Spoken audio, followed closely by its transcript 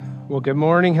Well, good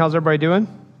morning. How's everybody doing?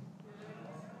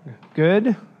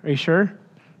 Good? Are you sure?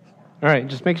 All right,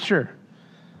 just making sure.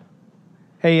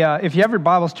 Hey, if you have your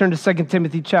Bibles, turn to 2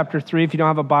 Timothy chapter 3. If you don't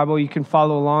have a Bible, you can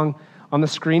follow along on the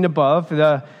screen above.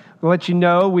 I'll let you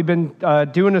know, we've been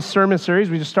doing a sermon series.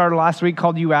 We just started last week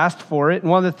called You Asked For It.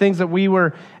 And one of the things that we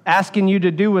were asking you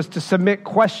to do was to submit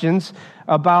questions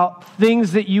about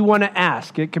things that you want to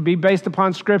ask. It could be based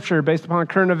upon Scripture, based upon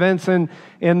current events in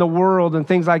the world and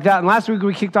things like that. And last week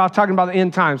we kicked off talking about the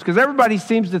end times because everybody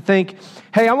seems to think,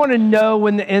 hey, I want to know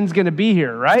when the end's going to be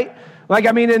here, right?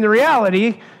 In the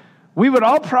reality, we would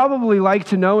all probably like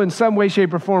to know in some way,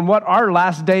 shape, or form what our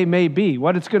last day may be,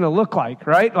 what it's going to look like,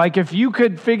 right? Like if you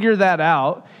could figure that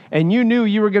out and you knew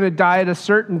you were going to die at a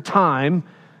certain time,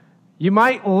 you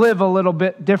might live a little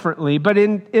bit differently. But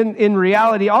in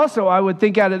reality, also, I would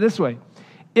think at it this way.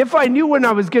 If I knew when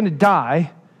I was going to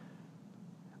die,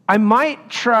 I might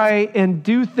try and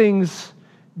do things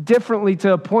differently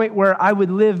to a point where I would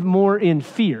live more in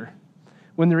fear,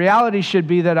 when the reality should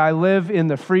be that I live in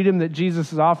the freedom that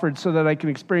Jesus has offered so that I can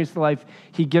experience the life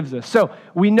he gives us. So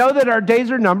we know that our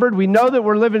days are numbered. We know that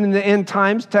we're living in the end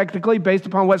times, technically, based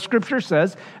upon what Scripture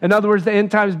says. In other words, the end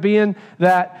times being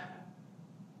that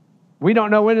we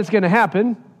don't know when it's going to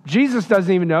happen. Jesus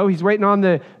doesn't even know. He's waiting on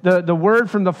the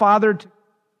word from the Father.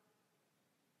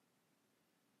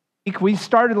 We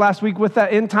started last week with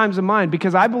that end times in mind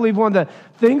because I believe one of the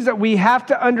things that we have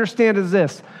to understand is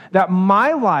this, that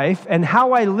my life and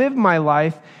how I live my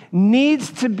life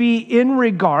needs to be in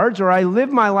regards, or I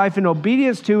live my life in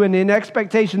obedience to and in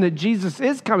expectation that Jesus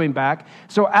is coming back.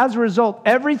 So as a result,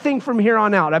 everything from here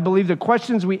on out, I believe the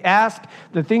questions we ask,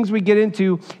 the things we get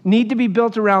into need to be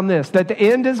built around this, that the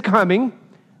end is coming.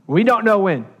 We don't know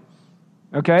when,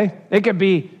 okay? It could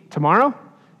be tomorrow.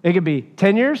 It could be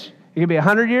 10 years. It could be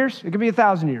 100 years. It could be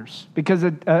 1,000 years because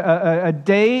a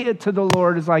day to the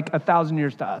Lord is like 1,000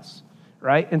 years to us,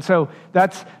 right? And so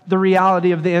that's the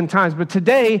reality of the end times. But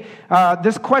today,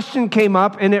 this question came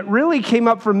up, and it really came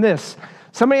up from this.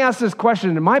 Somebody asked this question,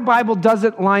 and my Bible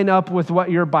doesn't line up with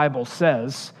what your Bible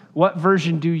says. What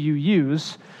version do you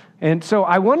use? And so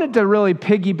I wanted to really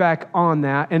piggyback on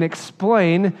that and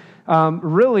explain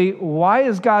really, why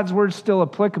is God's word still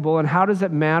applicable and how does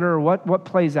it matter or what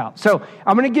plays out? So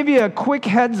I'm going to give you a quick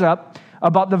heads up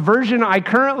about the version I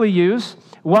currently use,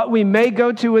 what we may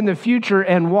go to in the future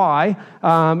and why,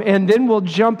 and then we'll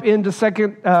jump into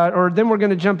then we're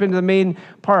going to jump into the main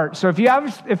part. So if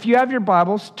you have your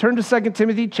Bibles, turn to 2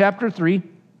 Timothy chapter 3,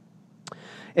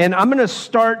 and I'm going to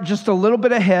start just a little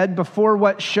bit ahead before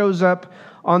what shows up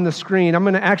on the screen. I'm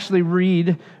going to actually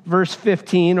read verse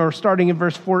 15 or starting in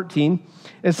verse 14.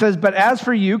 It says, "But as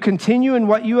for you, continue in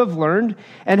what you have learned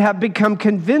and have become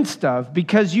convinced of,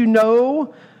 because you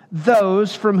know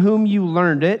those from whom you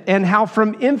learned it, and how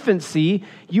from infancy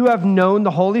you have known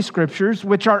the Holy Scriptures,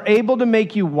 which are able to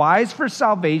make you wise for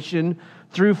salvation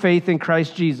through faith in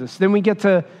Christ Jesus." Then we get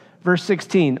to verse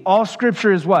 16. All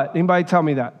Scripture is what? Anybody tell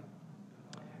me that?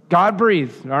 God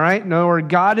breathed, all right? No, or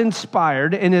God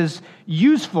inspired, and is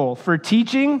useful for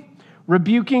teaching,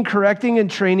 rebuking, correcting, and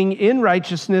training in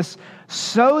righteousness,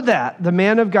 so that the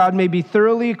man of God may be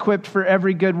thoroughly equipped for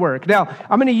every good work. Now,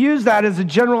 I'm going to use that as a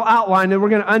general outline, and we're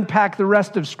going to unpack the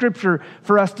rest of Scripture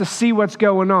for us to see what's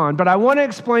going on. But I want to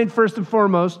explain first and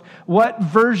foremost what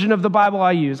version of the Bible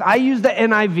I use. I use the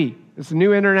NIV. It's the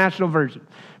New International Version.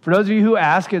 For those of you who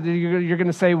ask, you're going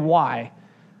to say, why?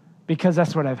 Because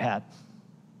that's what I've had.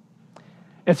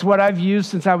 It's what I've used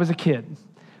since I was a kid.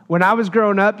 When I was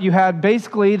growing up, you had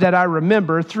basically, that I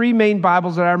remember, three main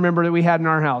Bibles that I remember that we had in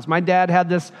our house. My dad had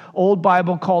this old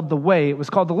Bible called The Way. It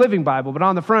was called the Living Bible, but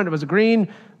on the front it was a green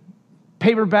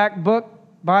paperback book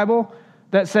Bible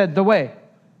that said The Way,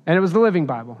 and it was the Living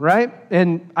Bible, right?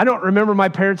 And I don't remember my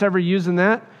parents ever using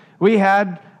that. We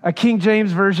had a King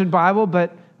James Version Bible,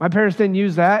 but my parents didn't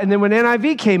use that. And then when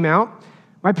NIV came out,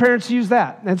 my parents used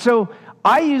that. And so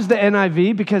I use the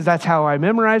NIV because that's how I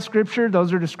memorize Scripture.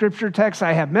 Those are the Scripture texts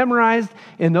I have memorized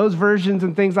in those versions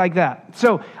and things like that.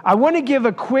 So I want to give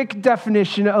a quick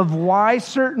definition of why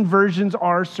certain versions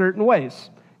are certain ways,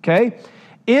 okay?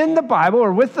 In the Bible,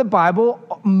 or with the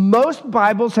Bible, most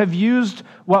Bibles have used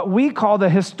what we call the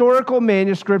historical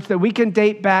manuscripts that we can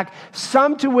date back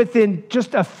some to within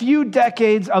just a few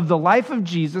decades of the life of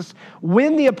Jesus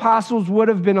when the apostles would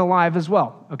have been alive as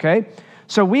well, okay?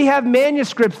 So we have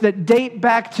manuscripts that date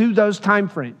back to those time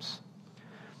frames.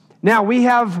 Now, we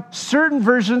have certain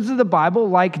versions of the Bible,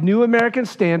 like New American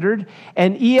Standard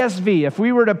and ESV. If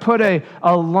we were to put a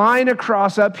line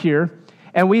across up here,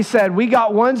 and we said we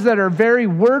got ones that are very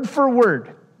word for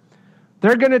word,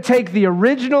 They're going to take the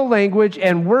original language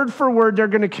and word for word, they're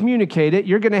going to communicate it.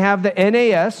 You're going to have the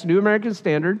NAS, New American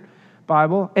Standard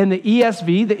Bible, and the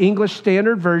ESV, the English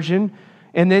Standard Version,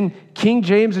 and then King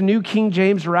James and New King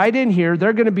James right in here.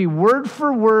 They're going to be word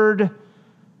for word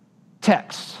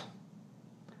texts.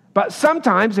 But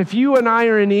sometimes, if you and I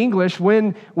are in English,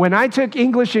 when I took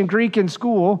English and Greek in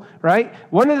school, right,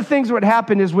 one of the things that would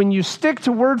happen is when you stick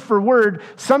to word for word,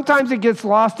 sometimes it gets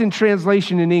lost in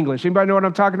translation in English. Anybody know what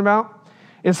I'm talking about?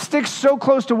 It sticks so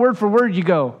close to word for word, you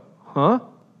go, huh?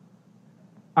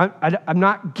 I'm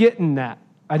not getting that.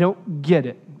 I don't get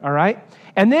it, all right?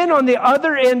 And then on the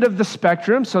other end of the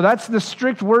spectrum, so that's the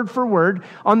strict word for word,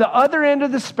 on the other end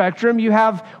of the spectrum, you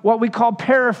have what we call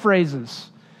paraphrases.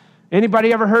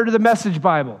 Anybody ever heard of the Message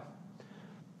Bible?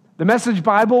 The Message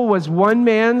Bible was one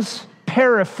man's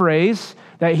paraphrase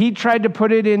that he tried to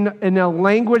put it in a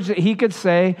language that he could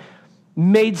say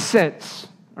made sense,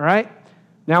 all right?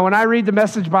 Now, when I read the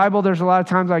Message Bible, there's a lot of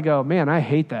times I go, man, I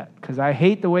hate that because I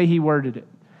hate the way he worded it,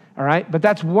 all right? But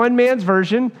that's one man's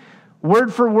version,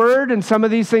 word for word, and some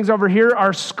of these things over here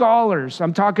are scholars.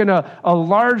 I'm talking a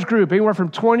large group, anywhere from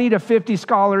 20 to 50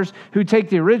 scholars who take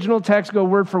the original text, go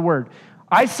word for word.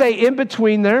 I say in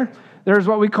between there's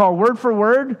what we call word for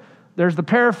word, there's the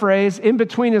paraphrase, in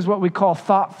between is what we call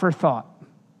thought for thought.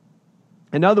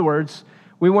 In other words,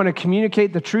 we want to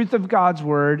communicate the truth of God's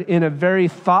word in a very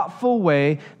thoughtful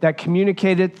way that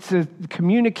communicates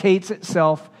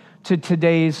itself to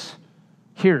today's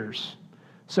hearers.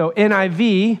 So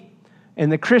NIV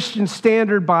and the Christian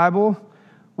Standard Bible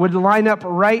would line up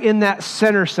right in that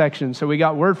center section. So we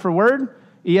got word for word,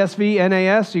 ESV,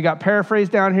 NAS, you got paraphrase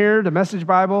down here, the Message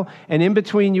Bible, and in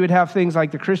between you would have things like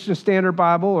the Christian Standard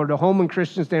Bible or the Holman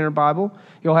Christian Standard Bible.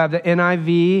 You'll have the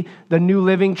NIV, the New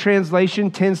Living Translation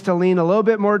tends to lean a little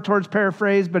bit more towards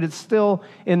paraphrase, but it's still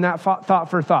in that thought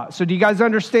for thought. So do you guys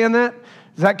understand that?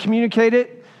 Does that communicate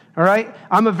it? All right?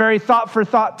 I'm a very thought for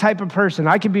thought type of person.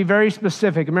 I can be very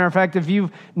specific. As a matter of fact, if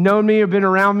you've known me or been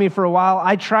around me for a while,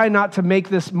 I try not to make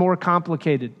this more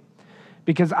complicated,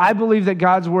 because I believe that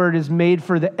God's word is made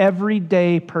for the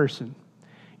everyday person.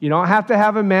 You don't have to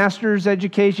have a master's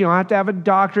education. You don't have to have a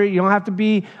doctorate. You don't have to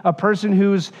be a person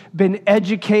who's been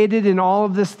educated in all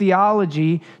of this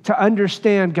theology to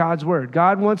understand God's word.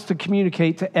 God wants to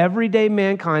communicate to everyday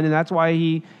mankind, and that's why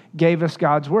he gave us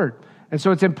God's word. And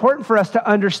so it's important for us to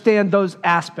understand those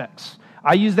aspects.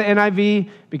 I use the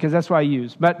NIV because that's what I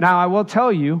use. But now I will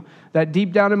tell you that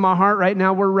deep down in my heart right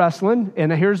now we're wrestling,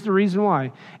 and here's the reason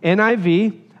why.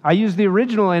 NIV, I use the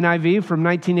original NIV from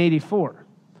 1984.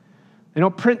 They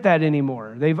don't print that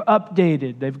anymore. They've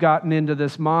updated. They've gotten into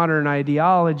this modern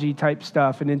ideology type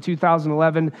stuff. And in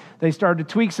 2011, they started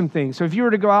to tweak some things. So if you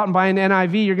were to go out and buy an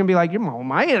NIV, you're going to be like,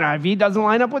 my NIV doesn't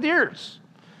line up with yours.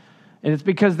 And it's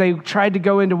because they tried to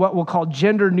go into what we'll call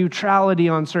gender neutrality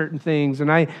on certain things.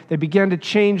 And they began to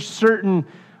change certain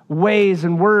ways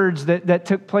and words that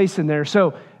took place in there.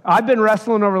 So I've been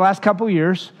wrestling over the last couple of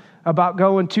years about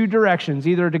going two directions,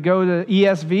 either to go to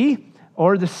ESV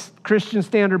or the Christian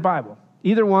Standard Bible.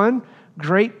 Either one,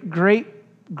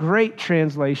 great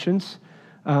translations,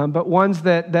 but ones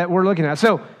that we're looking at.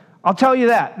 So I'll tell you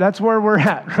that's where we're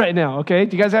at right now, okay?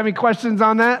 Do you guys have any questions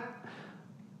on that?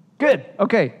 Good,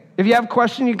 okay. If you have a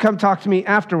question, you can come talk to me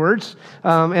afterwards,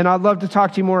 and I'd love to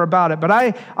talk to you more about it. But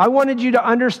I wanted you to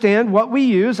understand what we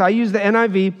use. I use the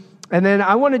NIV, and then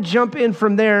I want to jump in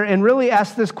from there and really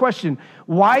ask this question.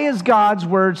 Why is God's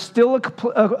word still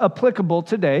applicable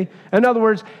today? In other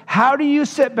words, how do you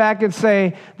sit back and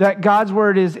say that God's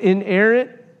word is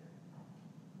inerrant,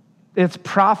 it's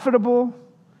profitable,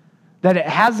 that it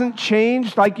hasn't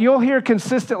changed? Like you'll hear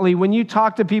consistently when you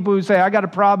talk to people who say, I got a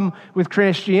problem with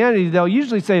Christianity, they'll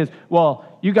usually say,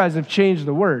 well, you guys have changed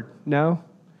the word. No.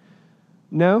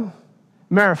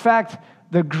 Matter of fact,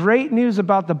 the great news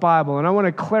about the Bible, and I want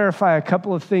to clarify a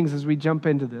couple of things as we jump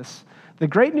into this. The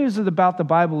great news about the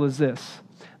Bible is this,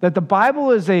 that the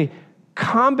Bible is a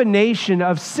combination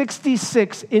of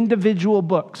 66 individual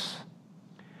books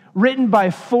written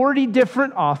by 40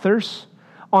 different authors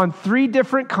on 3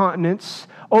 different continents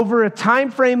over a time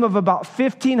frame of about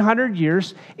 1,500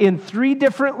 years in 3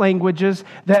 different languages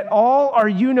that all are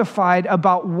unified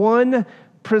about one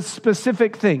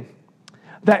specific thing.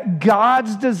 That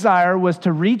God's desire was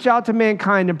to reach out to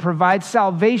mankind and provide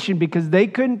salvation because they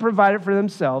couldn't provide it for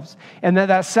themselves, and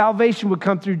that salvation would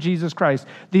come through Jesus Christ.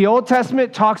 The Old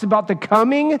Testament talks about the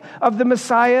coming of the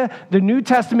Messiah. The New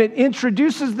Testament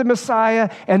introduces the Messiah,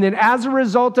 and then as a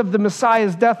result of the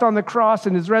Messiah's death on the cross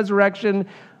and his resurrection,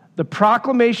 the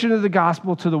proclamation of the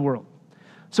gospel to the world.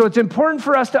 So it's important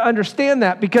for us to understand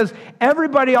that, because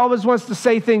everybody always wants to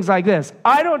say things like this: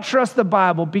 I don't trust the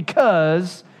Bible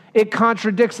because it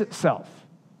contradicts itself.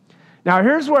 Now,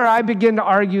 here's where I begin to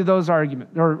argue those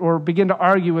arguments, or begin to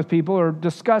argue with people or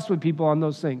discuss with people on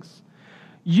those things.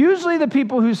 Usually the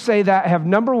people who say that have,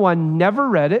 number one, never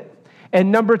read it,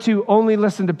 and number two, only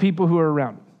listen to people who are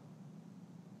around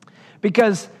it.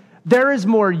 Because there is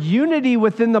more unity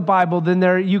within the Bible than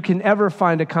you can ever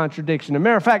find a contradiction. As a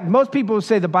matter of fact, most people who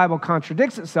say the Bible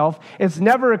contradicts itself, it's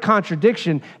never a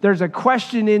contradiction. There's a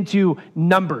question into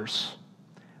numbers.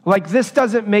 Like, this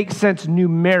doesn't make sense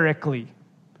numerically,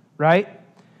 right?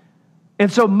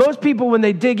 And so most people, when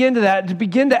they dig into that, to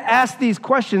begin to ask these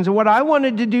questions. And what I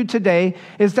wanted to do today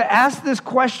is to ask this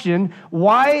question: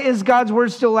 why is God's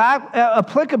word still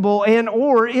applicable, and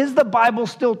or is the Bible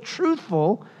still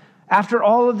truthful after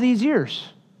all of these years?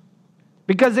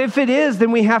 Because if it is,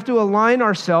 then we have to align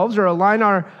ourselves or align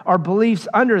our beliefs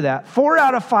under that. 4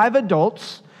 out of 5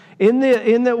 adults in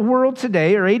the world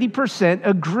today, or 80%,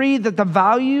 agree that the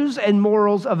values and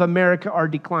morals of America are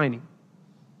declining.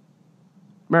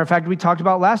 Matter of fact, we talked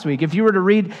about last week. If you were to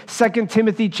read 2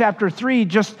 Timothy chapter 3,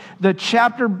 just the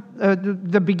chapter,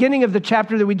 the beginning of the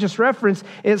chapter that we just referenced,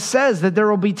 it says that there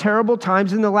will be terrible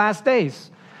times in the last days.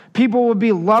 People will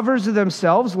be lovers of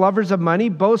themselves, lovers of money,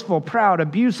 boastful, proud,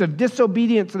 abusive,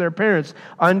 disobedient to their parents,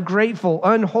 ungrateful,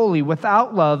 unholy,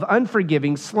 without love,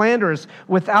 unforgiving, slanderous,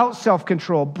 without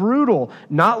self-control, brutal,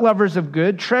 not lovers of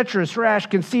good, treacherous, rash,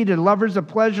 conceited, lovers of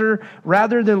pleasure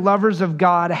rather than lovers of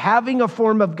God, having a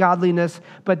form of godliness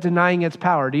but denying its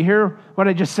power. Do you hear what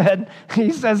I just said?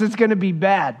 He says it's going to be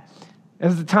bad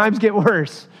as the times get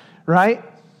worse, right?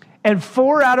 And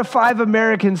 4 out of 5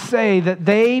 Americans say that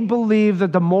they believe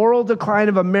that the moral decline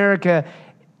of America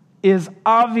is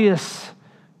obvious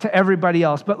to everybody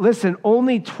else. But listen,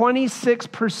 only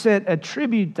 26%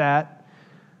 attribute that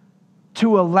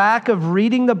to a lack of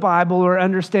reading the Bible or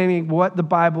understanding what the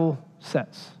Bible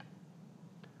says.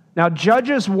 Now,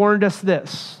 Judges warned us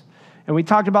this, and we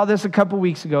talked about this a couple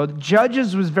weeks ago.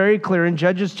 Judges was very clear in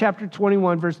Judges chapter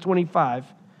 21, verse 25,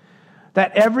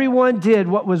 that everyone did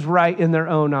what was right in their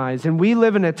own eyes. And we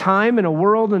live in a time, in a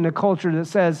world, and a culture that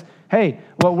says, hey,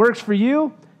 what works for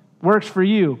you, works for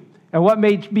you. And what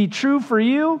may be true for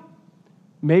you,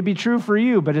 may be true for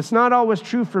you, but it's not always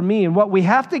true for me. And what we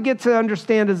have to get to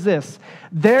understand is this: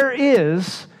 there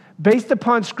is, based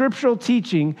upon scriptural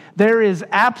teaching, there is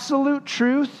absolute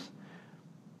truth,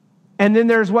 and then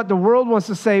there's what the world wants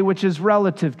to say, which is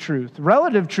relative truth.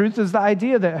 Relative truth is the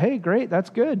idea that, hey, great, that's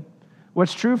good.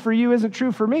 What's true for you isn't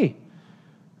true for me,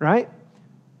 right?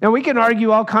 Now, we can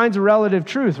argue all kinds of relative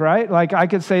truth, right? Like, I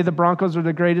could say the Broncos are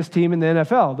the greatest team in the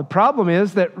NFL. The problem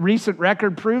is that recent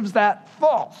record proves that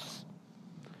false,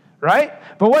 right?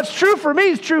 But what's true for me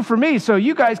is true for me, so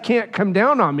you guys can't come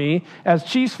down on me as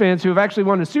Chiefs fans who have actually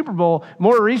won a Super Bowl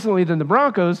more recently than the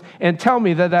Broncos and tell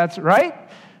me that that's right.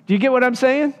 Do you get what I'm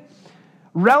saying?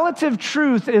 Relative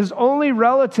truth is only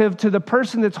relative to the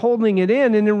person that's holding it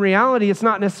in, and in reality, it's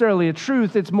not necessarily a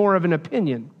truth, it's more of an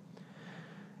opinion.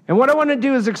 And what I want to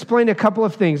do is explain a couple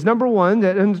of things. Number one,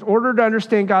 that in order to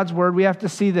understand God's word, we have to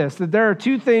see this, that there are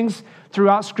 2 things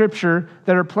throughout Scripture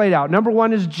that are played out. Number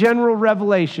one is general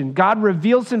revelation. God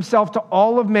reveals himself to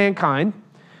all of mankind.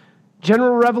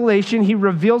 General revelation, he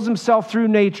reveals himself through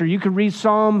nature. You can read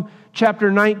Psalm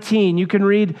chapter 19. You can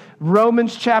read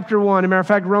Romans chapter 1. As a matter of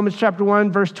fact, Romans chapter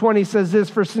 1, verse 20 says this: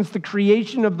 for since the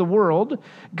creation of the world,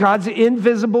 God's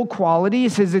invisible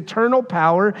qualities, his eternal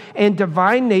power and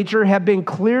divine nature have been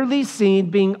clearly seen,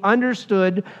 being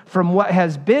understood from what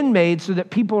has been made, so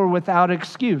that people are without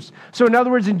excuse. So in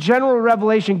other words, in general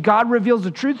revelation, God reveals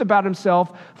the truth about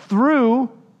himself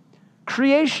through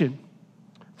creation,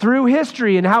 through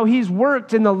history, and how he's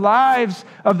worked in the lives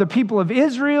of the people of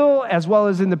Israel, as well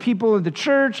as in the people of the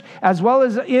church, as well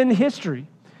as in history.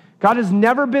 God has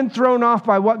never been thrown off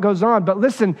by what goes on. But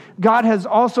listen, God has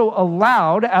also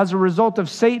allowed, as a result of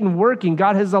Satan working,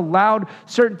 God has allowed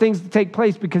certain things to take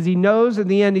place because he knows in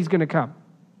the end he's going to come.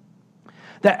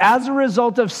 That as a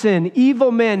result of sin,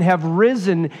 evil men have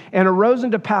risen and arose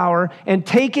into power and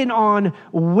taken on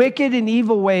wicked and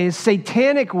evil ways,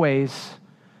 satanic ways,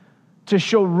 to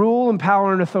show rule and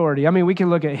power and authority. I mean, we can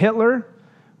look at Hitler.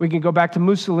 We can go back to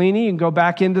Mussolini and go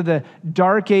back into the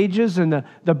Dark Ages and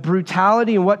the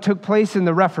brutality and what took place in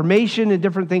the Reformation and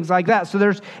different things like that. So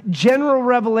there's general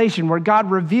revelation where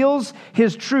God reveals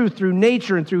his truth through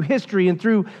nature and through history and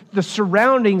through the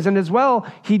surroundings, and as well,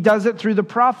 he does it through the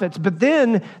prophets. But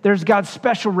then there's God's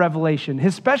special revelation.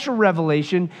 His special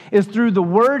revelation is through the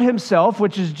Word himself,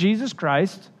 which is Jesus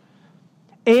Christ,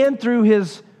 and through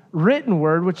his written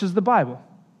word, which is the Bible.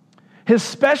 His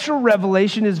special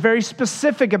revelation is very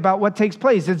specific about what takes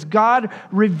place. It's God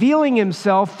revealing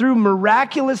himself through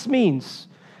miraculous means,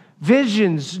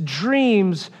 visions,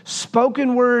 dreams,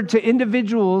 spoken word to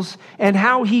individuals, and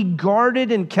how he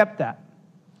guarded and kept that.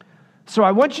 So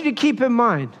I want you to keep in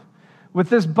mind, with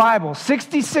this Bible,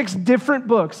 66 different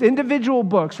books, individual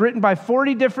books written by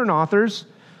 40 different authors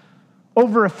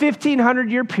over a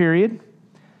 1,500-year period,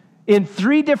 in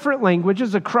 3 different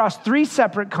languages across 3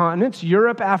 separate continents,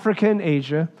 Europe, Africa, and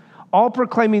Asia, all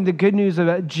proclaiming the good news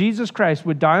that Jesus Christ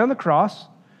would die on the cross,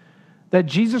 that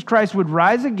Jesus Christ would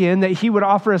rise again, that he would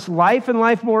offer us life and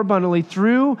life more abundantly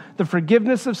through the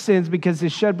forgiveness of sins because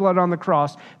his shed blood on the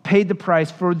cross paid the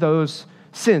price for those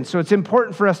sins. So it's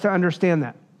important for us to understand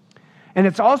that. And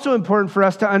it's also important for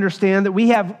us to understand that we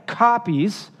have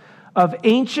copies of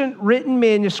ancient written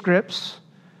manuscripts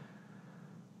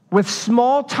with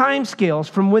small time scales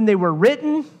from when they were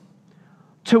written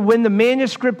to when the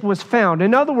manuscript was found.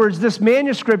 In other words, this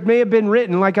manuscript may have been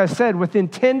written, like I said, within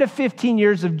 10 to 15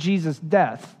 years of Jesus'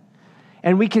 death.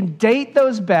 And we can date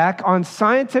those back on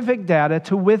scientific data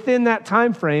to within that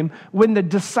time frame when the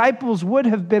disciples would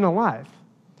have been alive.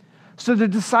 So the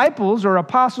disciples or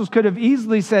apostles could have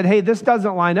easily said, hey, this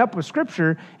doesn't line up with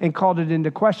Scripture, and called it into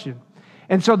question.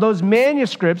 And so those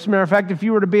manuscripts, matter of fact, if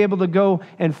you were to be able to go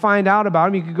and find out about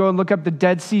them, you could go and look up the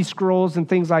Dead Sea Scrolls and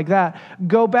things like that.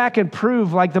 Go back and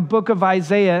prove, like the book of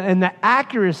Isaiah, and the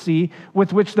accuracy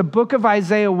with which the book of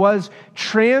Isaiah was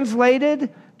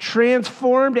translated,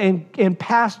 transformed, and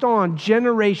passed on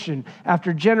generation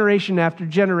after generation after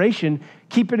generation,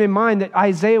 keeping in mind that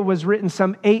Isaiah was written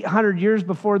some 800 years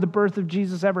before the birth of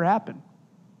Jesus ever happened.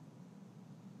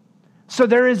 So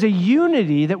there is a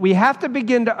unity that we have to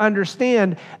begin to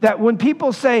understand, that when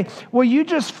people say, well, you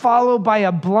just follow by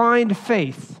a blind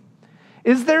faith.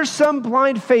 Is there some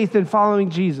blind faith in following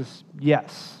Jesus?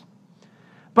 Yes.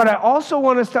 But I also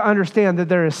want us to understand that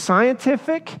there is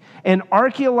scientific and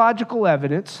archaeological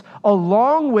evidence,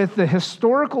 along with the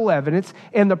historical evidence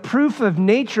and the proof of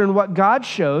nature and what God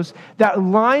shows, that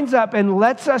lines up and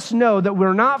lets us know that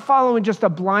we're not following just a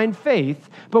blind faith,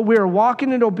 but we are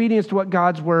walking in obedience to what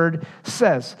God's word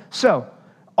says. So,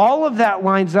 all of that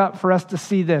lines up for us to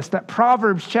see this, that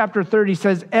Proverbs chapter 30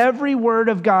 says, every word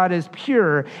of God is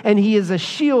pure, and he is a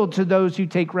shield to those who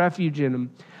take refuge in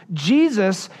him.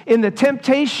 Jesus, in the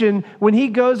temptation, when he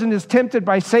goes and is tempted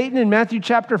by Satan in Matthew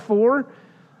chapter 4,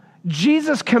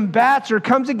 Jesus combats or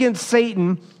comes against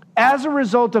Satan as a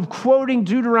result of quoting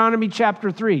Deuteronomy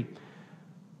chapter 3. As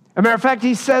a matter of fact,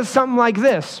 he says something like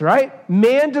this, right?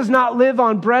 Man does not live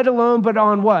on bread alone, but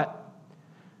on what?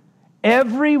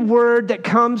 Every word that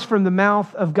comes from the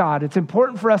mouth of God. It's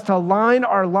important for us to align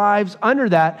our lives under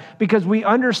that, because we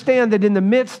understand that in the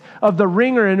midst of the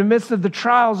ringer, in the midst of the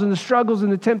trials and the struggles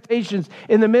and the temptations,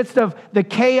 in the midst of the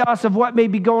chaos of what may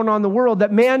be going on in the world,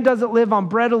 that man doesn't live on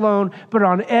bread alone, but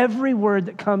on every word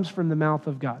that comes from the mouth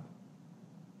of God.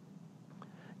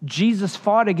 Jesus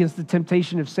fought against the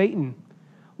temptation of Satan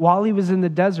while he was in the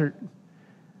desert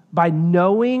by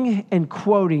knowing and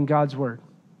quoting God's word.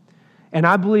 And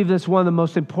I believe that's one of the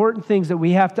most important things that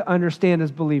we have to understand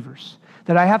as believers,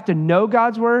 that I have to know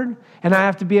God's word and I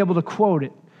have to be able to quote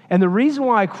it. And the reason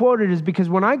why I quote it is because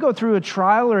when I go through a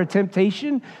trial or a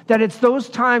temptation, that it's those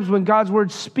times when God's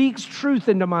word speaks truth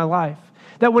into my life.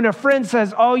 That when a friend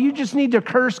says, oh, you just need to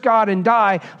curse God and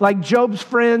die, like Job's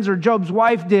friends or Job's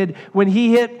wife did when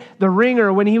he hit the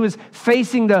ringer, when he was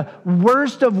facing the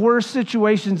worst of worst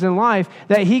situations in life,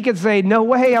 that he could say, no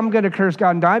way I'm going to curse God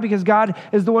and die, because God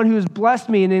is the one who has blessed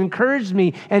me and encouraged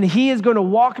me, and he is going to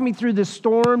walk me through this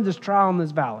storm, this trial, and this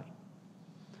valley.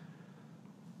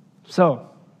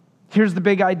 So, here's the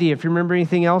big idea. If you remember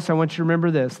anything else, I want you to remember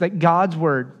this, that God's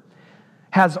word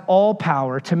has all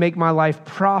power to make my life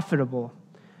profitable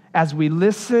as we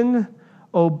listen,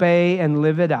 obey, and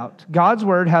live it out. God's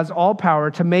word has all power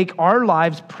to make our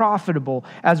lives profitable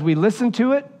as we listen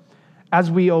to it, as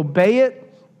we obey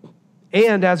it,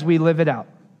 and as we live it out.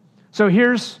 So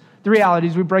here's the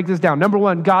realities. We break this down. Number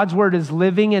one, God's word is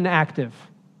living and active.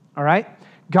 All right?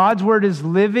 God's word is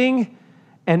living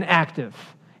and active.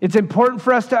 It's important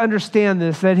for us to understand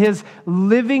this, that his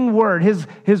living word,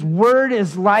 his word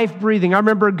is life-breathing. I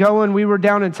remember we were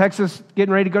down in Texas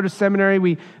getting ready to go to seminary.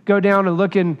 We go down and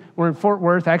we're in Fort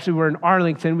Worth. Actually, we're in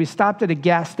Arlington. We stopped at a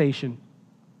gas station.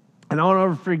 And I'll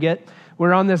never forget,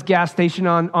 we're on this gas station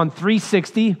on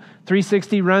 360.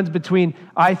 360 runs between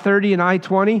I-30 and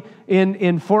I-20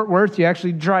 in Fort Worth. You're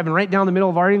actually driving right down the middle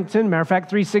of Arlington. Matter of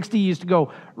fact, 360 used to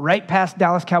go right past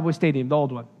Dallas Cowboy Stadium, the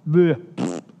old one.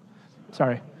 Blech.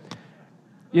 Sorry.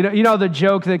 You know the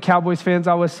joke that Cowboys fans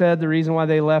always said, the reason why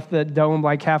they left the dome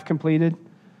like half completed?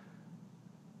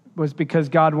 was because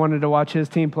God wanted to watch his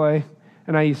team play.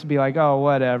 And I used to be like, oh,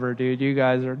 whatever, dude, you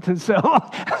guys are. So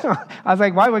I was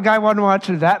like, why would God want to watch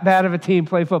that bad of a team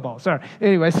play football? Sorry.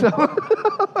 Anyway, so,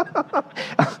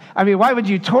 I mean, why would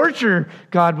you torture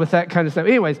God with that kind of stuff?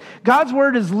 Anyways, God's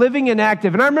word is living and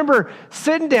active. And I remember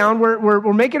sitting down,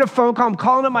 we're making a phone call. I'm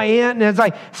calling up my aunt. And as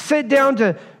I sit down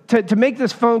to make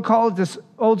this phone call, this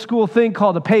old school thing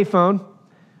called a payphone,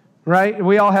 right?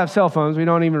 We all have cell phones. We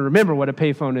don't even remember what a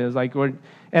payphone is.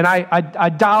 And I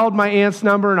dialed my aunt's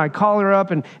number, and I call her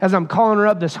up, and as I'm calling her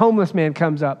up, this homeless man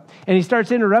comes up, and he starts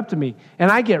interrupting me,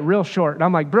 and I get real short, and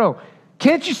I'm like, bro,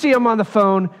 can't you see I'm on the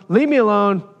phone? Leave me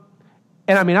alone.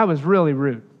 And I mean, I was really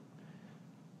rude.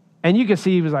 And you could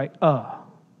see he was like, oh.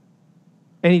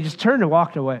 And he just turned and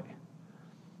walked away.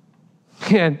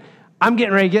 And I'm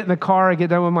getting ready to get in the car. I get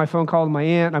done with my phone call to my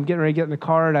aunt. I'm getting ready to get in the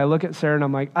car, and I look at Sarah, and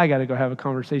I'm like, I got to go have a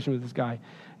conversation with this guy.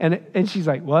 And she's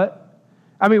like, what?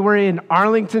 I mean, we're in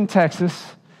Arlington, Texas,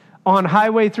 on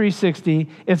Highway 360.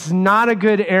 It's not a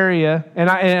good area, and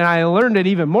I learned it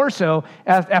even more so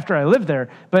after I lived there,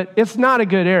 but it's not a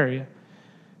good area.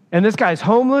 And this guy's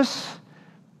homeless,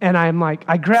 and I'm like,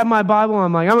 I grab my Bible, and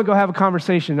I'm like, I'm going to go have a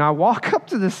conversation. And I walk up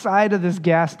to the side of this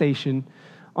gas station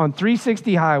on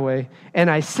 360 Highway, and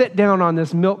I sit down on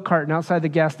this milk carton outside the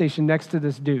gas station next to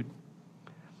this dude.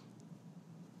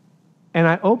 And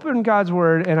I open God's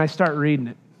word, and I start reading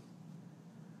it.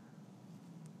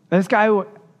 This guy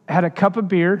had a cup of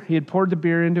beer. He had poured the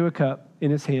beer into a cup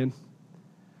in his hand.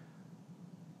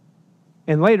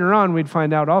 And later on, we'd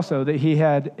find out also that he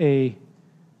had a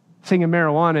thing of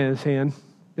marijuana in his hand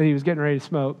that he was getting ready to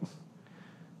smoke.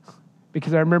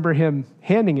 Because I remember him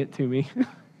handing it to me.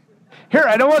 Here,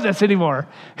 I don't want this anymore.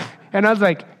 And I was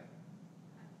like,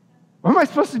 what am I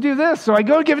supposed to do this? So I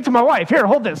go give it to my wife. Here,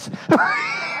 hold this.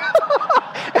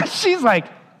 And she's like,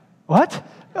 what?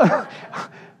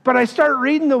 But I start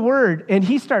reading the word, and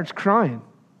he starts crying.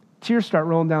 Tears start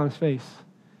rolling down his face.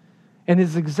 And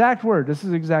his exact word, this is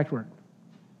his exact word.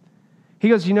 He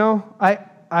goes, you know,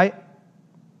 I'm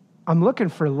looking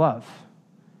for love.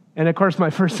 And of course, my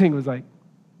first thing was like,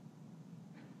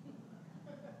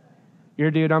 you're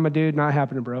a dude, I'm a dude, not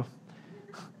happening, bro.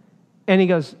 And he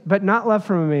goes, but not love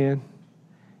from a man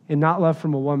and not love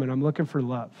from a woman. I'm looking for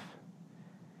love.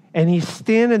 And he's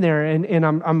standing there, and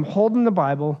I'm holding the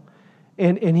Bible,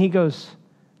 and he goes,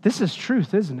 this is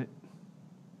truth, isn't it?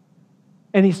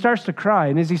 And he starts to cry.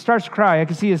 And as he starts to cry, I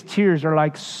can see his tears are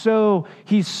like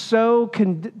he's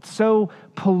so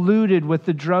polluted with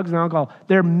the drugs and alcohol.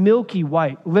 They're milky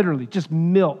white, literally, just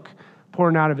milk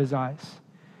pouring out of his eyes.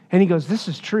 And he goes, this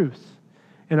is truth.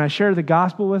 And I share the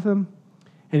gospel with him,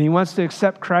 and he wants to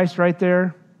accept Christ right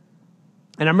there.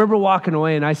 And I remember walking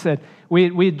away, and I said,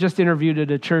 we had just interviewed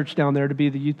at a church down there to be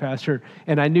the youth pastor,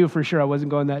 and I knew for sure I wasn't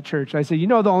going to that church. I said, you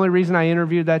know the only reason I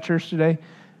interviewed that church today?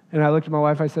 And I looked at my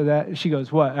wife, I said that, and she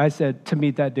goes, what? I said, to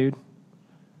meet that dude.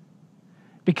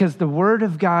 Because the word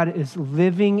of God is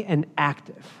living and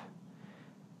active.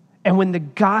 And when the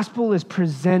gospel is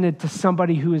presented to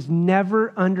somebody who has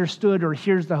never understood or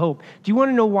hears the hope, do you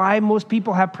want to know why most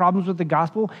people have problems with the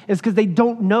gospel? It's because they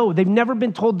don't know. They've never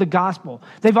been told the gospel.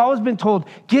 They've always been told,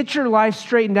 get your life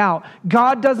straightened out.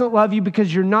 God doesn't love you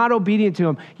because you're not obedient to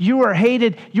him. You are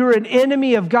hated. You're an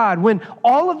enemy of God. When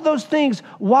all of those things,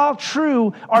 while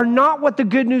true, are not what the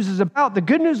good news is about. The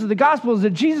good news of the gospel is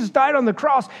that Jesus died on the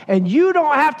cross, and you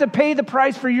don't have to pay the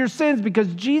price for your sins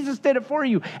because Jesus did it for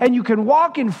you. And you can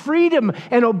walk in freedom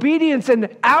and obedience and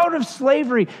out of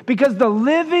slavery because the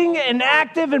living and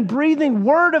active and breathing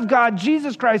word of God,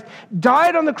 Jesus Christ,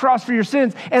 died on the cross for your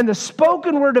sins. And the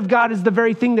spoken word of God is the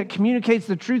very thing that communicates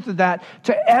the truth of that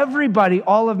to everybody,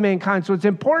 all of mankind. So it's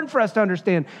important for us to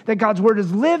understand that God's word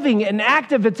is living and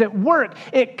active. It's at work.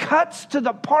 It cuts to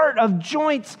the part of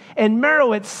joints and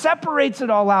marrow. It separates it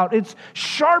all out. It's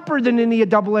sharper than any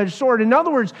double-edged sword. In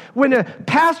other words, when a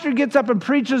pastor gets up and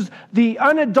preaches the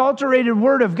unadulterated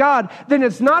word of God, then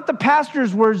it's not the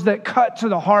pastor's words that cut to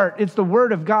the heart. It's the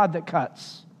word of God that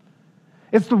cuts.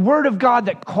 It's the word of God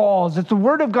that calls. It's the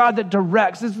word of God that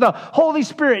directs. It's the Holy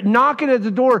Spirit knocking at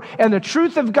the door and the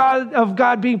truth of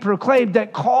God being proclaimed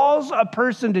that calls a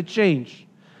person to change.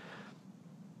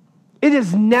 It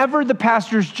is never the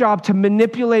pastor's job to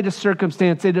manipulate a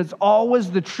circumstance. It is always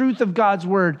the truth of God's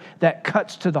word that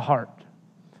cuts to the heart.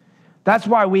 That's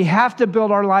why we have to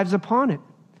build our lives upon it.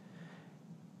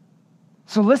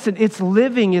 So listen, it's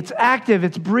living, it's active,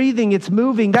 it's breathing, it's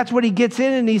moving. That's what he gets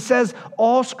in, and he says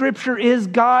all scripture is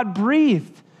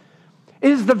God-breathed.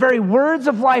 It is the very words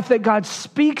of life that God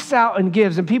speaks out and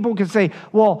gives. And people can say,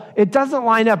 well, it doesn't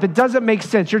line up. It doesn't make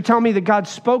sense. You're telling me that God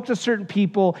spoke to certain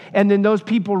people and then those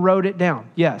people wrote it down.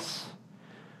 Yes.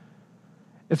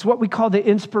 It's what we call the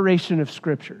inspiration of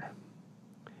Scripture.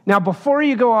 Now, before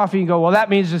you go off and you go, well, that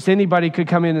means just anybody could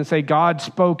come in and say, God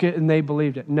spoke it and they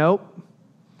believed it. Nope.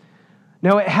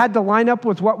 No, it had to line up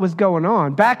with what was going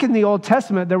on. Back in the Old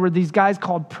Testament, there were these guys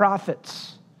called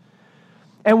prophets.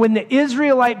 And when the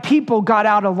Israelite people got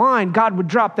out of line, God would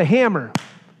drop the hammer.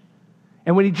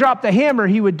 And when he dropped the hammer,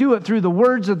 he would do it through the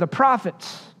words of the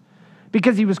prophets,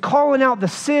 because he was calling out the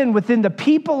sin within the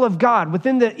people of God,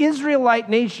 within the Israelite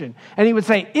nation. And he would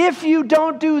say, if you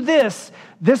don't do this,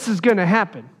 this is going to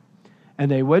happen.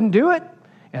 And they wouldn't do it,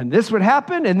 and this would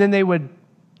happen, and then they would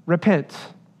repent.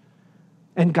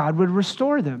 And God would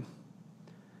restore them.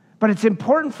 But it's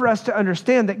important for us to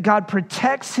understand that God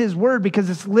protects his word because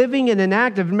it's living and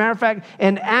inactive. As a matter of fact,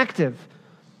 and active.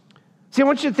 See, I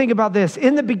want you to think about this.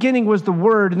 In the beginning was the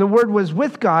Word, and the Word was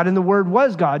with God, and the Word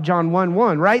was God, John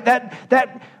 1:1, right?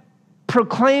 That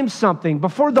proclaims something.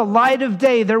 Before the light of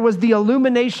day, there was the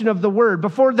illumination of the Word.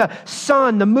 Before the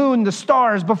sun, the moon, the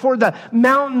stars, before the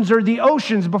mountains or the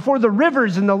oceans, before the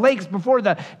rivers and the lakes, before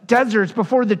the deserts,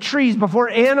 before the trees, before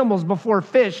animals, before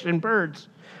fish and birds,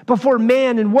 before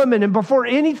man and woman, and before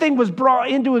anything was brought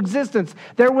into existence,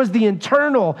 there was the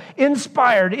eternal,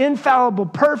 inspired, infallible,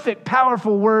 perfect,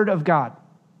 powerful Word of God.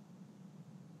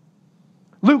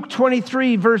 Luke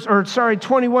 21,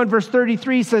 verse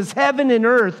 33 says, heaven and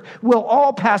earth will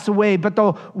all pass away, but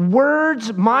the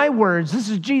words, my words, this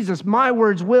is Jesus, my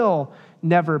words will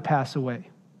never pass away.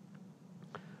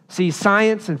 See,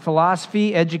 science and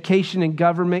philosophy, education and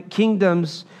government,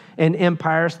 kingdoms and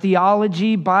empires,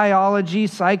 theology, biology,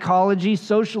 psychology,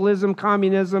 socialism,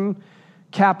 communism,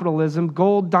 capitalism,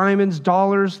 gold, diamonds,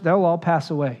 dollars, they'll all pass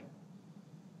away.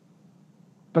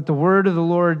 But the word of the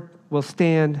Lord will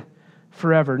stand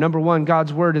forever. Number one,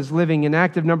 God's word is living and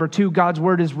active. Number two, God's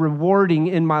word is rewarding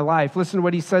in my life. Listen to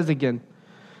what he says again.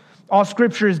 All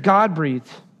scripture is God-breathed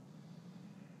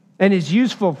and is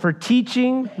useful for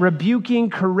teaching, rebuking,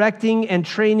 correcting, and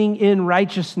training in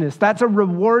righteousness. That's a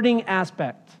rewarding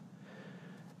aspect.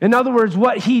 In other words,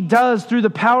 what he does through the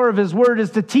power of his word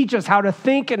is to teach us how to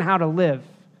think and how to live.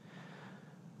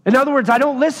 In other words, I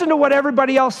don't listen to what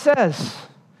everybody else says.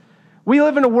 We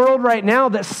live in a world right now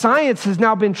that science has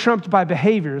now been trumped by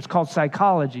behavior. It's called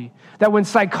psychology. That when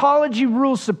psychology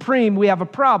rules supreme, we have a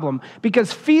problem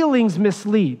because feelings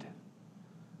mislead.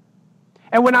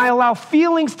 And when I allow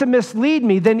feelings to mislead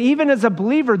me, then even as a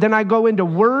believer, then I go into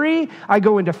worry, I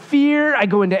go into fear, I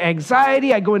go into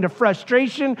anxiety, I go into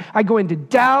frustration, I go into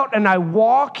doubt, and I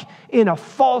walk in a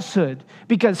falsehood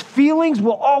because feelings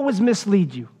will always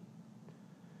mislead you.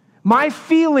 My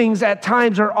feelings at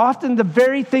times are often the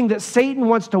very thing that Satan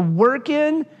wants to work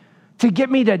in to get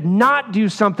me to not do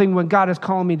something when God is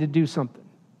calling me to do something.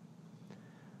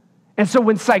 And so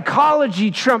when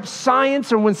psychology trumps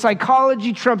science or when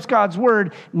psychology trumps God's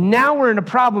word, now we're in a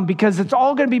problem because it's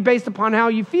all going to be based upon how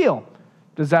you feel.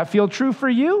 Does that feel true for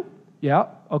you? Yeah,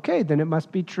 okay, then it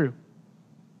must be true.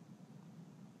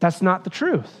 That's not the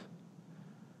truth.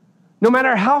 No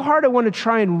matter how hard I want to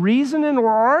try and reason it or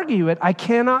argue it, I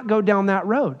cannot go down that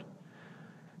road.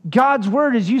 God's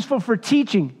word is useful for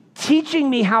teaching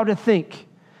me how to think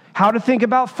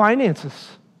about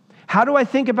finances. How do I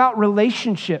think about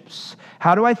relationships?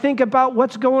 How do I think about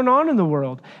what's going on in the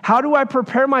world? How do I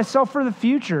prepare myself for the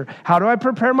future? How do I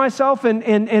prepare myself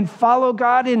and follow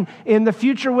God in the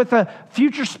future with a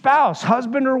future spouse,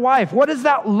 husband or wife? What does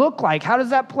that look like? How does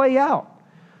that play out?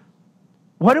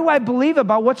 What do I believe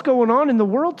about what's going on in the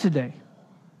world today?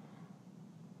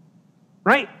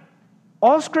 Right?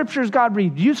 All scripture is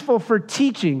God-breathed, useful for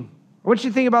teaching. What do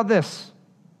you think about this?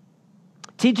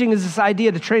 Teaching is this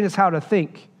idea to train us how to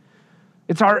think.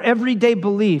 It's our everyday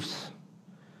beliefs.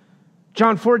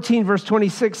 John 14, verse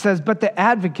 26 says, but the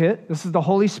advocate, this is the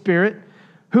Holy Spirit,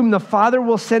 whom the Father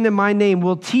will send in my name,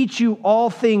 will teach you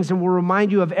all things and will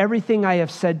remind you of everything I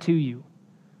have said to you.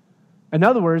 In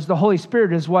other words, the Holy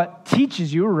Spirit is what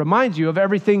teaches you or reminds you of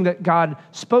everything that God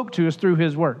spoke to us through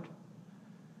his word.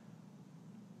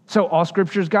 So all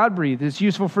scripture is God-breathed. It's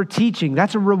useful for teaching.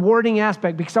 That's a rewarding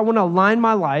aspect because I want to align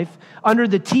my life under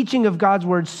the teaching of God's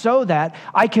word so that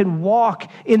I can walk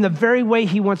in the very way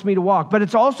he wants me to walk. But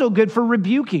it's also good for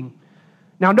rebuking.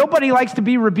 Now, nobody likes to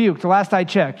be rebuked, the last I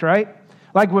checked, right?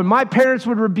 Like when my parents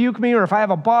would rebuke me, or if I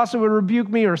have a boss that would rebuke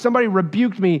me, or somebody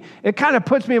rebuked me, it kind of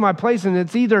puts me in my place, and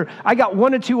it's either, I got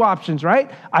one of two options,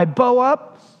 right? I bow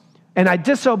up, and I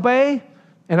disobey,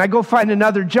 and I go find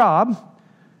another job,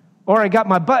 or I got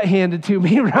my butt handed to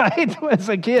me, right, as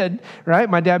a kid, right?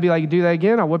 My dad would be like, do that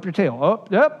again, I'll whip your tail. Oh,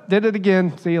 yep, did it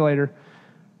again, see you later.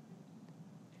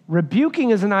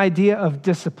 Rebuking is an idea of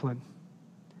discipline.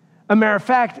 A matter of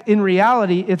fact, in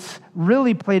reality, it's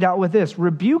really played out with this.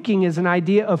 Rebuking is an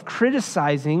idea of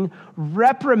criticizing,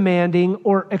 reprimanding,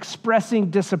 or expressing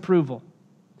disapproval.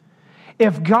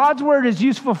 If God's word is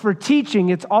useful for teaching,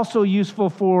 it's also useful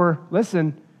for,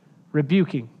 listen,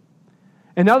 rebuking.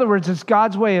 In other words, it's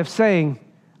God's way of saying,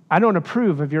 I don't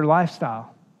approve of your lifestyle.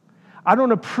 I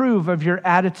don't approve of your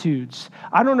attitudes.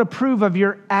 I don't approve of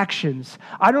your actions.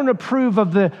 I don't approve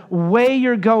of the way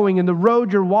you're going and the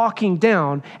road you're walking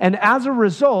down. And as a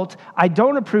result, I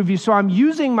don't approve you, so I'm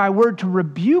using my word to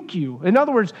rebuke you. In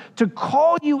other words, to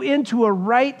call you into a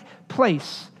right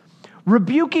place.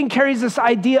 Rebuking carries this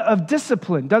idea of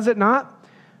discipline, does it not?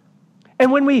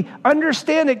 And when we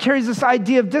understand it carries this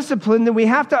idea of discipline, then we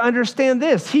have to understand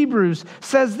this. Hebrews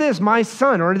says this, my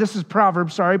son, or this is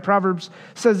Proverbs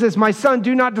says this, my son,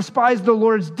 do not despise the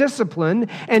Lord's discipline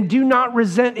and do not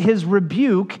resent his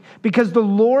rebuke, because the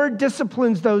Lord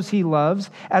disciplines those he loves,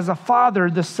 as a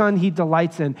father, the son he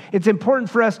delights in. It's important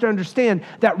for us to understand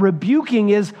that rebuking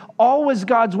is always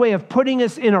God's way of putting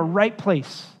us in a right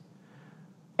place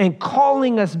and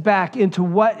calling us back into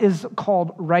what is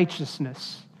called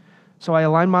righteousness. So I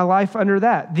align my life under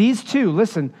that. These two,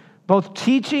 listen, both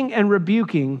teaching and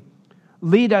rebuking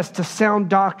lead us to sound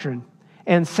doctrine.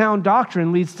 And sound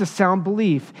doctrine leads to sound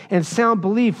belief. And sound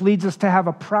belief leads us to have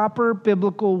a proper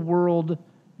biblical world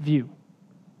view.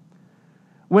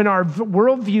 When our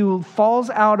worldview falls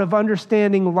out of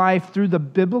understanding life through the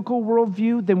biblical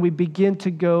worldview, then we begin to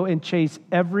go and chase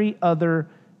every other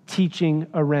teaching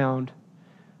around.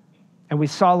 And we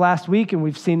saw last week, and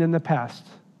we've seen in the past,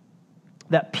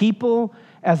 that people,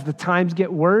 as the times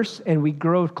get worse and we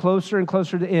grow closer and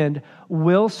closer to the end,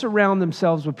 will surround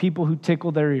themselves with people who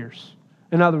tickle their ears.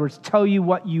 In other words, tell you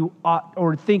what you ought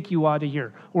or think you ought to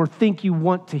hear or think you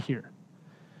want to hear.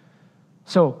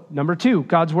 So, number two,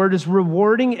 God's word is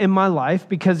rewarding in my life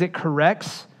because it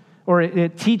corrects or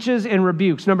it teaches and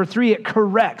rebukes. Number three, it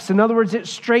corrects. In other words, it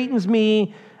straightens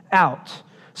me out.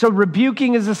 So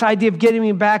rebuking is this idea of getting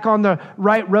me back on the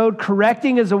right road.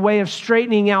 Correcting is a way of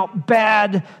straightening out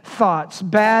bad thoughts,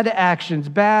 bad actions,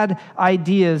 bad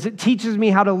ideas. It teaches me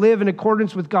how to live in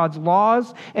accordance with God's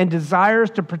laws and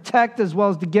desires to protect as well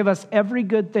as to give us every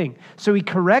good thing. So he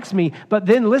corrects me. But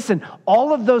then listen,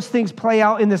 all of those things play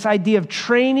out in this idea of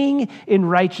training in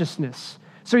righteousness.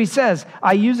 So he says,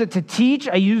 I use it to teach,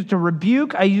 I use it to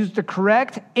rebuke, I use it to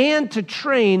correct, and to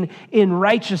train in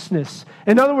righteousness.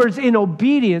 In other words, in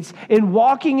obedience, in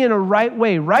walking in a right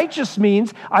way. Righteous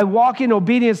means I walk in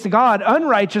obedience to God.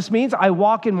 Unrighteous means I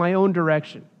walk in my own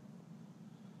direction.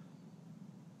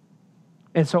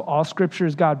 And so all Scripture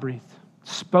is God-breathed,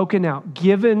 spoken out,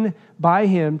 given by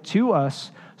him to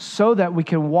us, so that we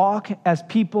can walk as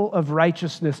people of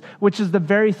righteousness, which is the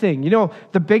very thing. You know,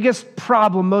 the biggest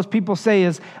problem most people say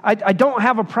is, I don't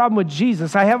have a problem with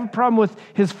Jesus. I have a problem with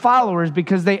his followers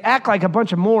because they act like a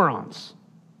bunch of morons.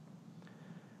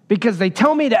 Because they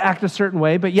tell me to act a certain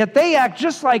way, but yet they act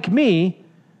just like me,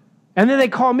 and then they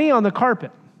call me on the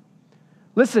carpet.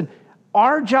 Listen,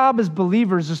 our job as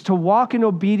believers is to walk in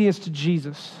obedience to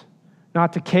Jesus,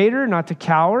 not to cater, not to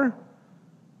cower,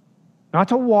 not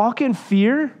to walk in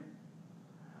fear,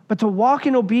 but to walk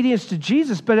in obedience to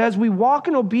Jesus. But as we walk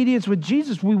in obedience with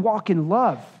Jesus, we walk in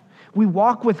love. We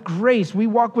walk with grace. We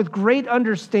walk with great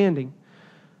understanding.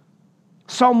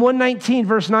 Psalm 119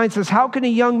 verse 9 says, how can a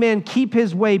young man keep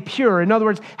his way pure? In other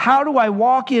words, how do I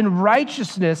walk in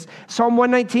righteousness? Psalm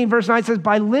 119 verse 9 says,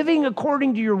 by living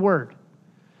according to your word.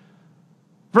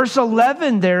 Verse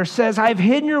 11 there says, I've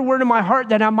hidden your word in my heart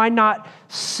that I might not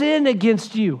sin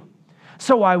against you.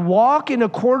 So I walk in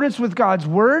accordance with God's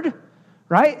word,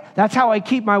 right? That's how I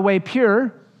keep my way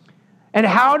pure. And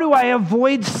how do I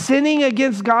avoid sinning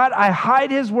against God? I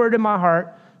hide his word in my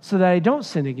heart so that I don't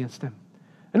sin against him.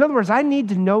 In other words, I need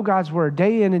to know God's word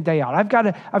day in and day out. I've got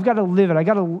to live it. I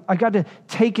got to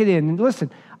take it in. And listen,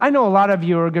 I know a lot of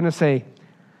you are going to say,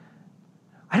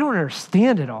 I don't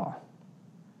understand it all.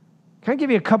 Can I give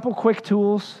you a couple quick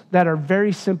tools that are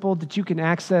very simple that you can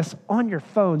access on your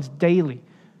phones daily?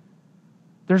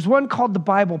 There's one called the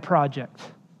Bible Project.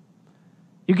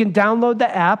 You can download the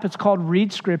app. It's called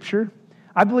Read Scripture.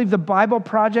 I believe the Bible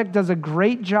Project does a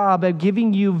great job at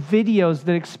giving you videos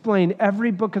that explain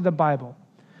every book of the Bible.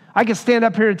 I can stand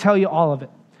up here and tell you all of it.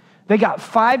 They got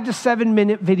 5 to 7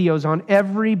 minute videos on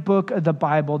every book of the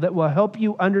Bible that will help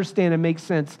you understand and make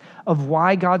sense of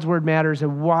why God's word matters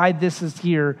and why this is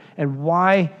here and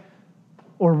why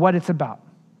or what it's about.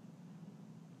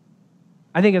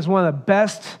 I think it's one of the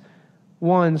best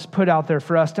ones put out there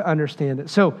for us to understand it.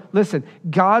 So listen,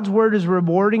 God's word is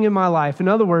rewarding in my life. In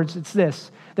other words, it's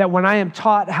this, that when I am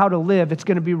taught how to live, it's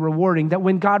going to be rewarding. That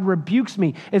when God rebukes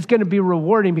me, it's going to be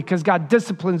rewarding because God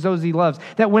disciplines those he loves.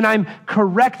 That when I'm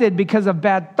corrected because of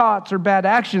bad thoughts or bad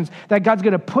actions, that God's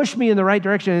going to push me in the right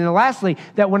direction. And lastly,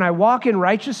 that when I walk in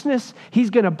righteousness,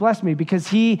 he's going to bless me because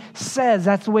he says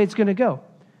that's the way it's going to go.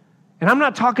 And I'm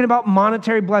not talking about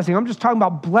monetary blessing. I'm just talking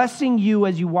about blessing you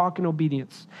as you walk in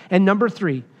obedience. And number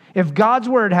 3, if God's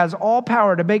word has all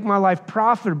power to make my life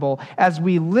profitable as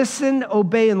we listen,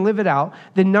 obey, and live it out,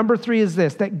 then number 3 is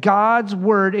this, that God's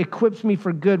word equips me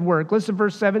for good work. Listen to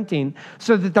verse 17.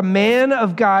 So that the man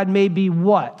of God may be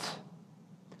what?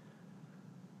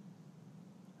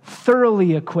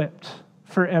 Thoroughly equipped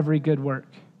for every good work.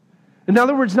 In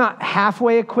other words, not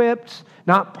halfway equipped,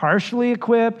 not partially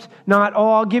equipped, not,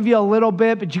 I'll give you a little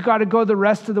bit, but you got to go the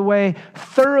rest of the way.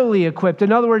 Thoroughly equipped.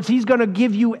 In other words, he's going to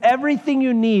give you everything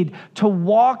you need to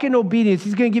walk in obedience.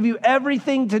 He's going to give you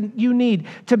everything you need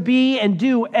to be and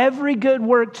do every good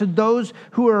work to those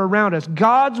who are around us.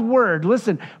 God's word,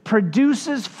 listen,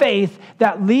 produces faith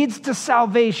that leads to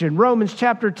salvation. Romans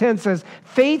chapter 10 says,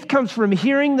 faith comes from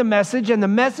hearing the message, and the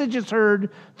message is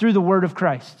heard through the word of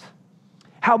Christ.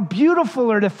 How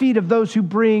beautiful are the feet of those who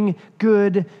bring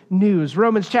good news.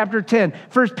 Romans chapter 10,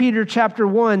 1 Peter chapter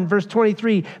 1, verse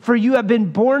 23. For you have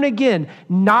been born again,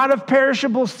 not of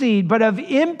perishable seed, but of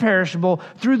imperishable,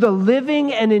 through the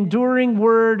living and enduring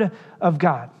word of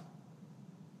God.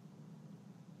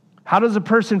 How does a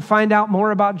person find out more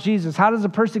about Jesus? How does a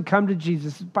person come to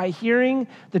Jesus? By hearing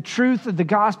the truth of the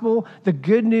gospel, the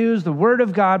good news, the word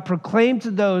of God proclaimed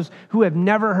to those who have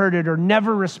never heard it or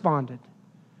never responded.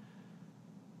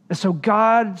 And so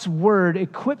God's word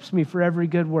equips me for every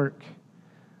good work,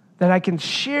 that I can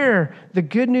share the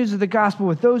good news of the gospel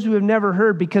with those who have never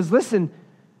heard. Because listen,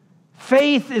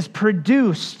 faith is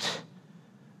produced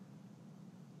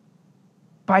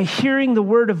by hearing the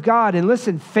word of God. And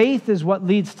listen, faith is what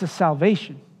leads to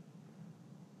salvation.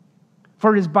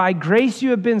 For it is by grace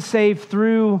you have been saved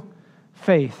through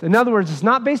faith. In other words, it's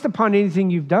not based upon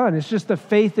anything you've done. It's just the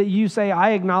faith that you say,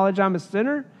 I acknowledge I'm a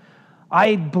sinner.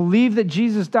 I believe that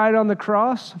Jesus died on the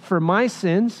cross for my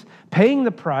sins, paying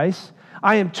the price.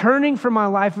 I am turning from my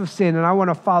life of sin, and I want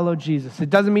to follow Jesus. It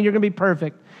doesn't mean you're going to be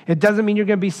perfect. It doesn't mean you're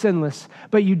going to be sinless,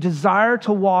 but you desire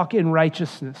to walk in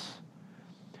righteousness.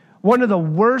 One of the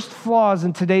worst flaws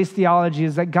in today's theology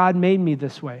is that God made me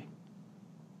this way.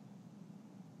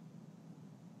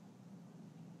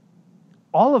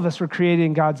 All of us were created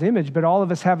in God's image, but all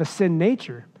of us have a sin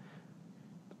nature.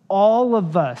 All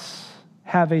of us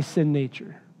have a sin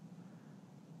nature.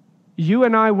 You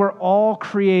and I were all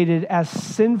created as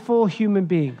sinful human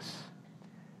beings.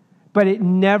 But it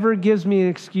never gives me an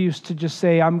excuse to just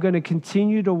say, I'm going to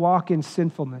continue to walk in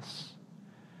sinfulness.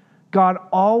 God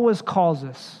always calls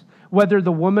us, whether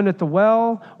the woman at the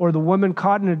well or the woman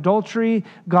caught in adultery,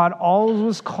 God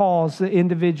always calls the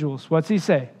individuals. What's he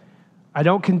say? I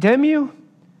don't condemn you.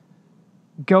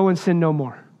 Go and sin no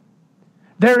more.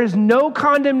 There is no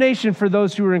condemnation for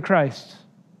those who are in Christ.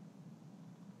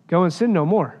 Go and sin no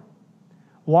more.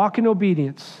 Walk in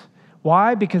obedience.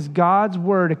 Why? Because God's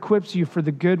word equips you for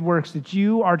the good works that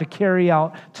you are to carry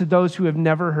out to those who have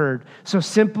never heard. So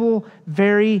simple,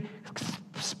 very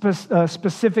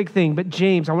specific thing. But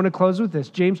James, I want to close with this.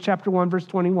 James chapter 1, verse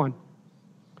 21.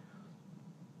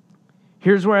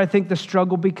 Here's where I think the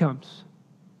struggle becomes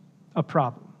a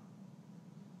problem.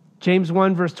 James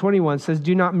 1, verse 21 says,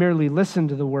 do not merely listen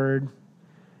to the word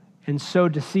and so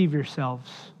deceive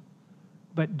yourselves,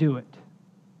 but do it.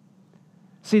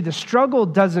 See, the struggle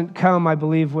doesn't come, I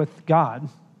believe, with God.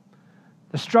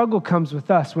 The struggle comes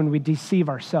with us when we deceive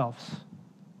ourselves.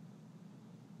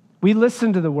 We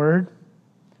listen to the word.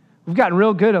 We've gotten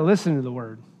real good at listening to the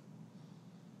word.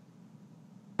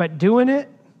 But doing it,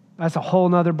 that's a whole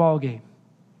nother ballgame.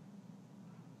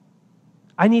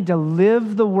 I need to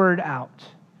live the word out.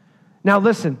 Now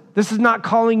listen, this is not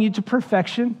calling you to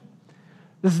perfection.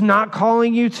 This is not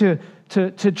calling you to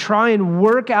try and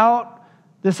work out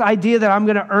this idea that I'm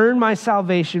going to earn my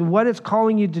salvation. What it's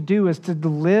calling you to do is to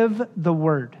live the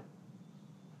word.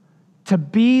 To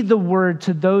be the word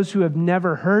to those who have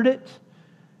never heard it,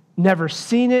 never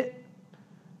seen it,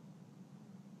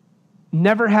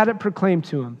 never had it proclaimed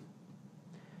to them.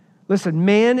 Listen,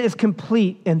 man is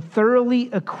complete and thoroughly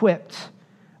equipped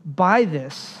by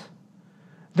this.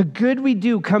 The good we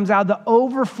do comes out of the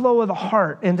overflow of the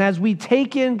heart. And as we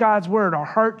take in God's word, our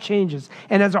heart changes.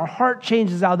 And as our heart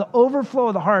changes out of the overflow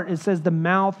of the heart, it says the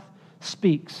mouth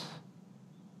speaks.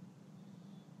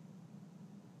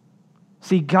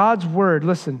 See, God's word,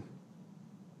 listen,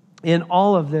 in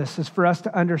all of this is for us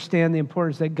to understand the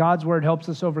importance that God's word helps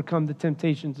us overcome the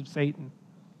temptations of Satan.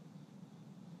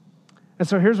 And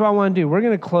so here's what I want to do. We're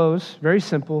going to close, very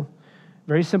simple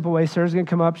way. Sarah's going to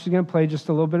come up. She's going to play just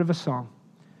a little bit of a song.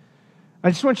 I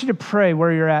just want you to pray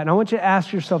where you're at. And I want you to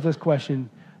ask yourself this question.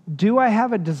 Do I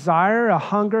have a desire, a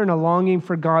hunger, and a longing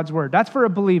for God's word? That's for a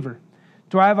believer.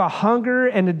 Do I have a hunger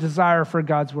and a desire for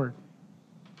God's word?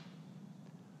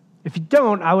 If you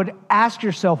don't, I would ask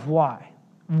yourself why.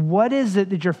 What is it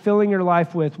that you're filling your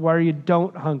life with where you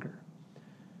don't hunger?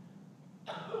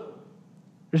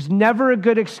 There's never a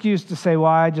good excuse to say, well,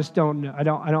 I just don't know. I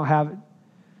don't have it.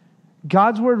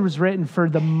 God's word was written for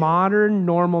the modern,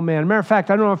 normal man. Matter of fact,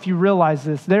 I don't know if you realize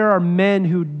this. There are men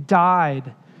who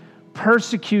died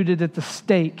persecuted at the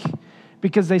stake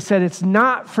because they said it's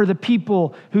not for the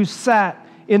people who sat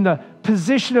in the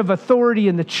position of authority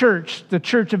in the Church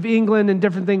of England and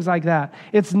different things like that.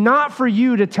 It's not for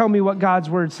you to tell me what God's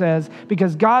word says,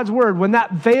 because God's word, when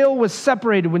that veil was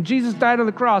separated, when Jesus died on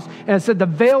the cross and it said the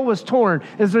veil was torn,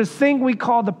 is this thing we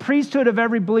call the priesthood of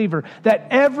every believer, that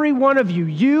every one of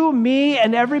you, me,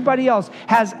 and everybody else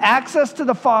has access to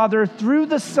the Father through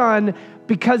the Son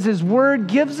because his word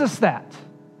gives us that.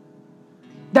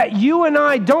 That you and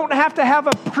I don't have to have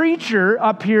a preacher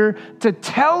up here to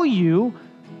tell you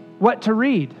what to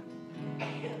read.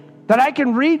 That I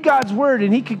can read God's word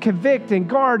and he can convict and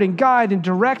guard and guide and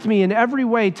direct me in every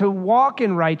way to walk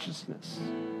in righteousness.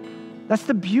 That's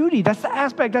the beauty. That's the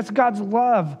aspect. That's God's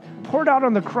love poured out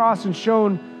on the cross and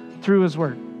shown through his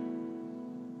word.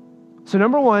 So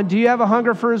number one, do you have a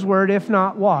hunger for his word? If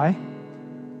not, why?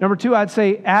 Number two, I'd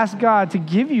say ask God to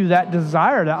give you that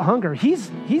desire, that hunger.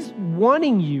 He's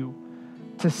wanting you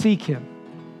to seek him.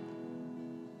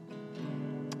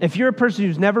 If you're a person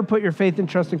who's never put your faith and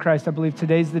trust in Christ, I believe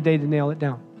today's the day to nail it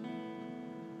down.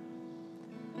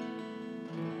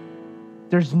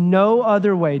 There's no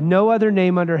other way, no other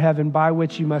name under heaven by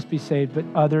which you must be saved, but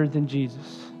other than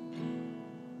Jesus.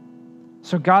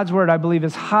 So God's word, I believe,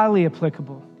 is highly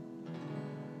applicable.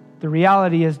 The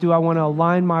reality is, do I want to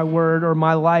align my word or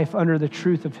my life under the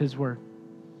truth of his word?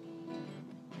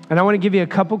 And I want to give you a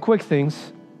couple quick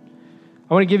things.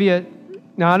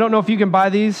 Now, I don't know if you can buy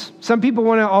these. Some people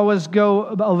want to always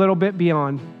go a little bit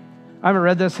beyond. I haven't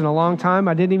read this in a long time.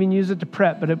 I didn't even use it to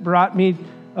prep, but it brought me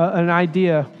an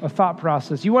idea, a thought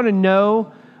process. You want to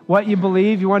know what you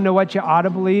believe. You want to know what you ought to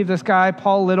believe. This guy,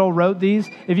 Paul Little, wrote these.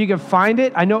 If you can find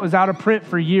it, I know it was out of print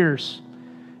for years.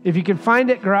 If you can find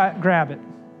it, grab it.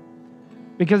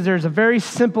 Because there's a very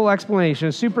simple explanation.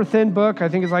 A super thin book, I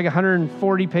think it's like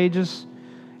 140 pages,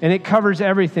 and it covers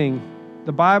everything.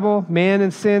 The Bible, man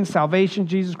and sin, salvation,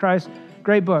 Jesus Christ.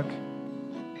 Great book.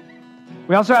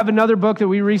 We also have another book that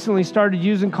we recently started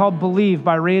using called Believe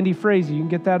by Randy Frazee. You can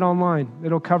get that online.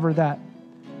 It'll cover that.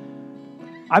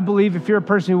 I believe if you're a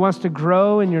person who wants to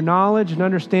grow in your knowledge and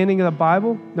understanding of the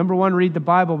Bible, number one, read the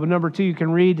Bible, but number two, you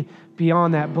can read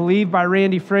beyond that. Believe by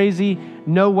Randy Frazee,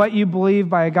 Know What You Believe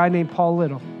by a guy named Paul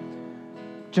Little.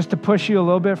 Just to push you a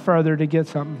little bit further to get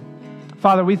something.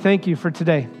 Father, we thank you for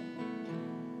today.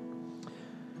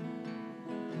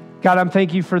 God, I'm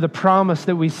thanking you for the promise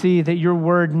that we see that your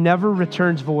word never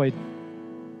returns void.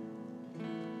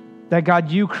 That God,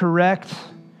 you correct,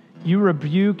 you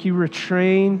rebuke, you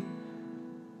retrain,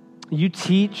 you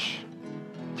teach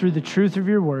through the truth of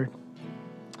your word.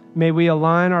 May we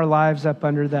align our lives up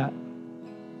under that.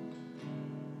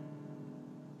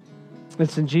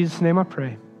 It's in Jesus' name I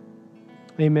pray.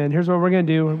 Amen. Here's what we're going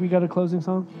to do. We got a closing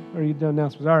song? Or are you done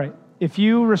announcements? All right. If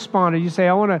you responded, you say,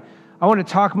 I want to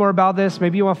talk more about this.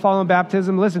 Maybe you want to follow in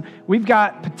baptism. Listen, we've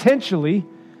got potentially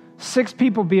 6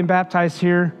 people being baptized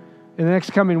here in the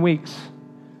next coming weeks.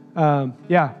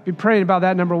 Be praying about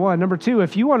that, number one. Number two,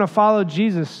 if you want to follow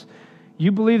Jesus,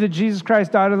 you believe that Jesus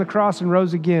Christ died on the cross and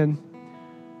rose again,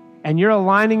 and you're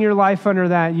aligning your life under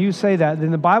that, you say that, then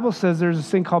the Bible says there's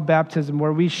this thing called baptism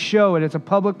where we show it. It's a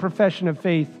public profession of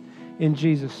faith in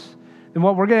Jesus. And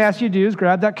what we're going to ask you to do is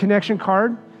grab that connection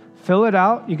card, fill it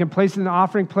out. You can place it in the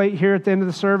offering plate here at the end of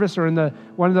the service or in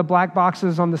one of the black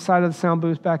boxes on the side of the sound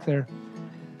booth back there.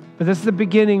 But this is the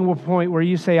beginning point where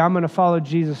you say, I'm going to follow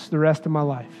Jesus the rest of my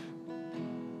life.